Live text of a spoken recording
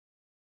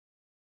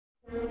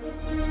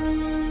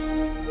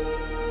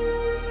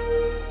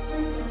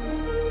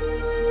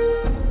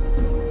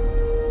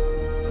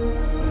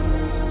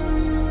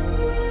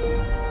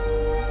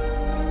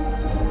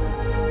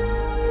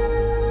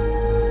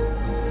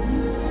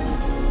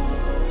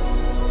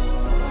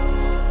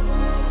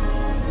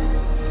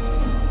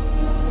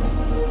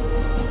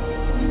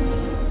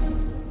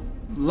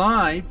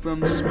Live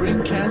from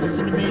Springcast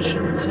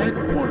Animation's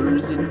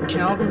headquarters in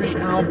Calgary,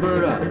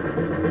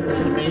 Alberta,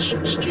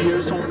 Cinemation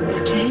Studios Home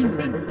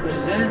Entertainment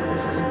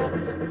presents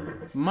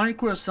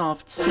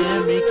Microsoft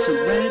Sam Makes a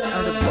Rant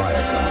Out of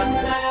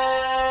Viacom.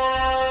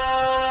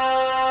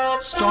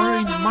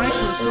 Starring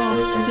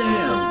Microsoft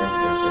Sam,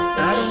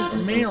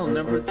 adult male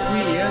number 3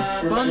 as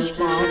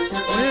SpongeBob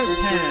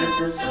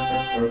SquarePants,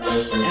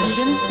 and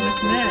Vince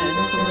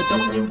McMahon from the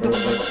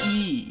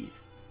WWE.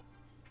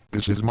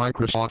 This is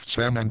Microsoft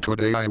Sam, and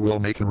today I will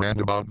make a rant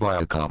about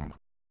Viacom.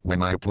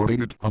 When I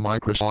uploaded a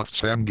Microsoft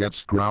Sam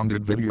Gets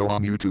Grounded video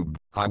on YouTube,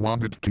 I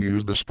wanted to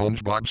use the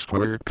SpongeBob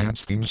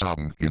SquarePants theme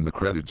song in the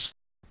credits.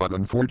 But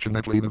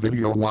unfortunately the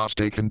video was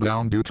taken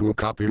down due to a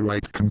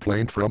copyright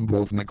complaint from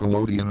both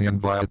Nickelodeon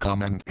and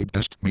Viacom, and it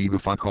pissed me the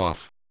fuck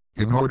off.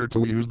 In order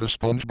to use the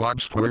SpongeBob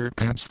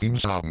SquarePants theme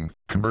song,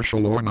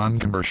 commercial or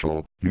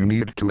non-commercial, you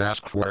need to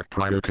ask for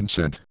prior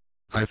consent.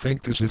 I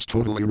think this is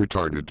totally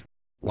retarded.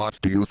 What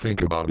do you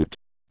think about it?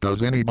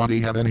 Does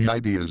anybody have any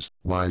ideas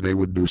why they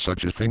would do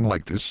such a thing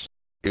like this?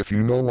 If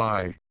you know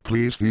why,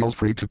 please feel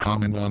free to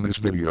comment on this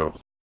video.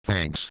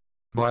 Thanks.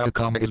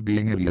 Viacom is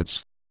being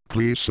idiots.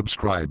 Please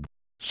subscribe.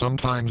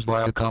 Sometimes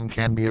Viacom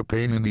can be a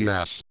pain in the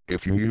ass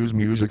if you use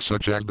music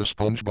such as the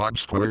SpongeBob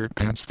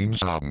SquarePants theme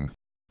song.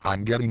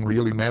 I'm getting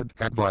really mad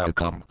at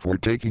Viacom for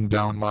taking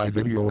down my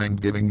video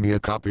and giving me a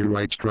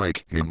copyright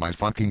strike in my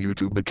fucking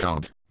YouTube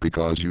account,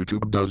 because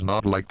YouTube does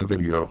not like the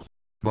video.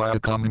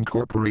 Viacom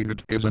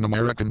Inc. is an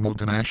American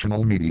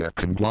multinational media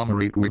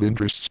conglomerate with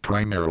interests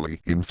primarily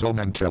in film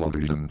and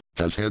television,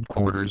 has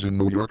headquarters in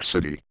New York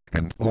City,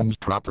 and owns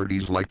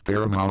properties like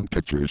Paramount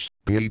Pictures,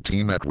 BET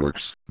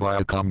Networks,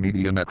 Viacom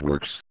Media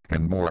Networks,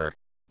 and more.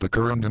 The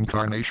current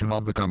incarnation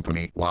of the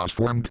company was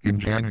formed in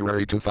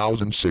January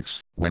 2006,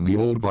 when the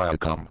old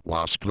Viacom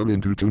was split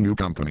into two new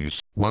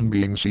companies, one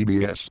being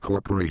CBS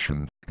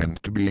Corporation, and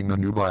two being the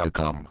new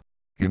Viacom.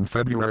 In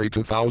February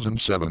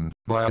 2007,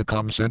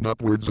 Viacom sent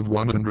upwards of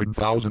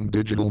 100,000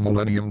 Digital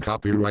Millennium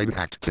Copyright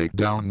Act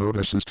takedown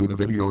notices to the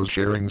video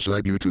sharing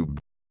site YouTube.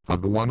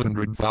 Of the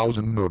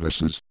 100,000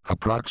 notices,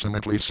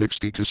 approximately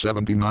 60 to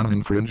 70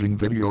 non-infringing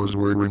videos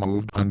were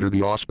removed under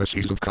the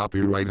auspices of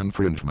copyright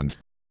infringement.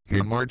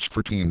 In March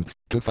 14,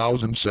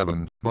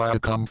 2007,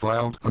 Viacom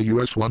filed a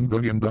US $1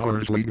 billion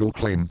legal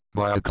claim,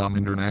 Viacom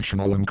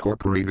International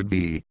Incorporated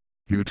v.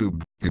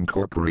 YouTube,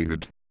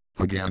 Incorporated,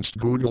 against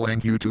Google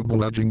and YouTube,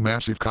 alleging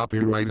massive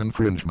copyright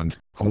infringement,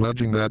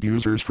 alleging that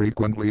users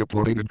frequently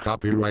uploaded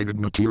copyrighted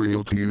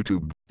material to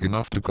YouTube,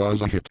 enough to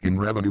cause a hit in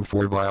revenue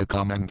for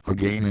Viacom and a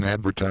gain in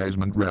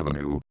advertisement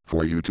revenue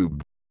for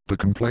YouTube. The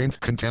complaint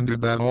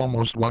contended that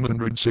almost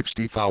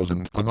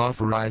 160,000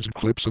 unauthorized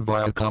clips of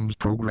Viacom's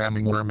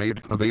programming were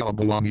made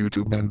available on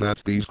YouTube, and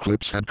that these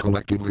clips had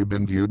collectively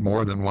been viewed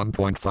more than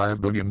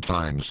 1.5 billion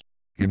times.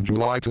 In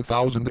July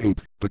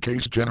 2008, the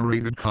case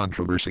generated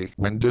controversy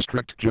when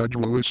District Judge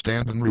Louis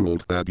Stanton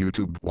ruled that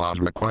YouTube was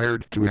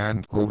required to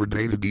hand over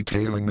data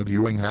detailing the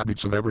viewing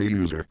habits of every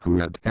user who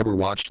had ever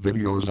watched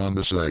videos on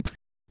the site.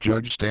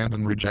 Judge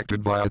Stanton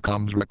rejected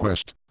Viacom's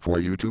request for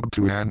YouTube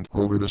to hand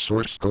over the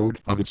source code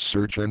of its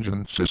search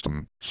engine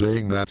system,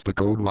 saying that the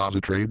code was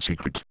a trade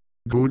secret.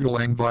 Google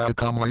and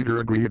Viacom later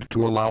agreed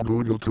to allow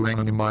Google to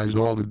anonymize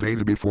all the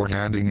data before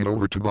handing it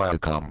over to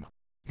Viacom.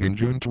 In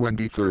June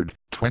 23,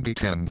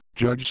 2010,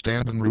 Judge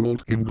Stanton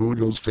ruled in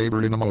Google's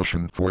favor in a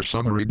motion for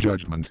summary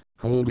judgment,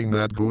 holding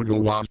that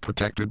Google was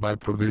protected by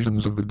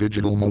provisions of the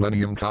Digital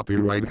Millennium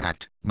Copyright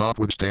Act,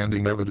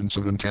 notwithstanding evidence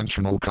of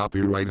intentional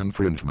copyright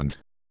infringement.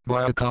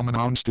 Viacom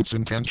announced its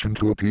intention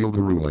to appeal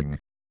the ruling.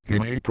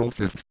 In April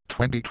 5,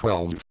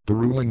 2012, the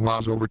ruling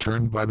was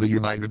overturned by the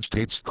United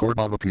States Court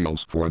of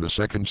Appeals for the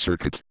Second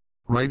Circuit.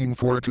 Writing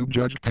for a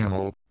two-judge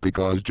panel,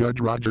 because Judge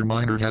Roger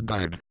Minor had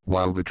died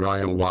while the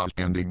trial was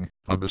pending,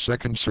 of the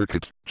Second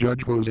Circuit,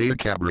 Judge Jose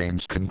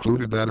Cabranes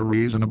concluded that a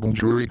reasonable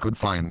jury could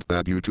find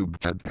that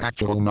YouTube had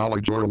actual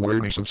knowledge or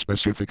awareness of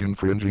specific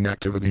infringing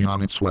activity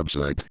on its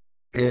website.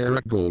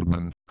 Eric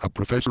Goldman, a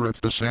professor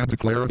at the Santa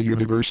Clara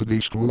University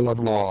School of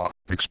Law,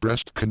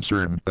 expressed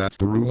concern that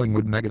the ruling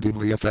would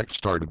negatively affect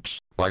startups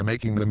by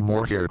making them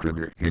more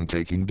hair-trigger in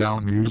taking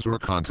down news or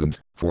content,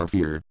 for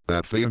fear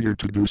that failure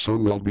to do so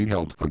will be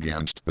held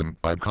against them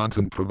by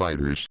content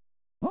providers.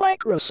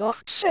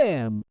 Microsoft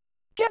Sam,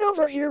 get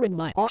over here in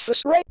my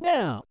office right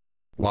now.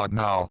 What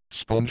now,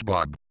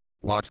 SpongeBob?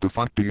 What the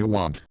fuck do you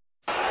want?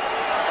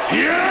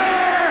 Yeah!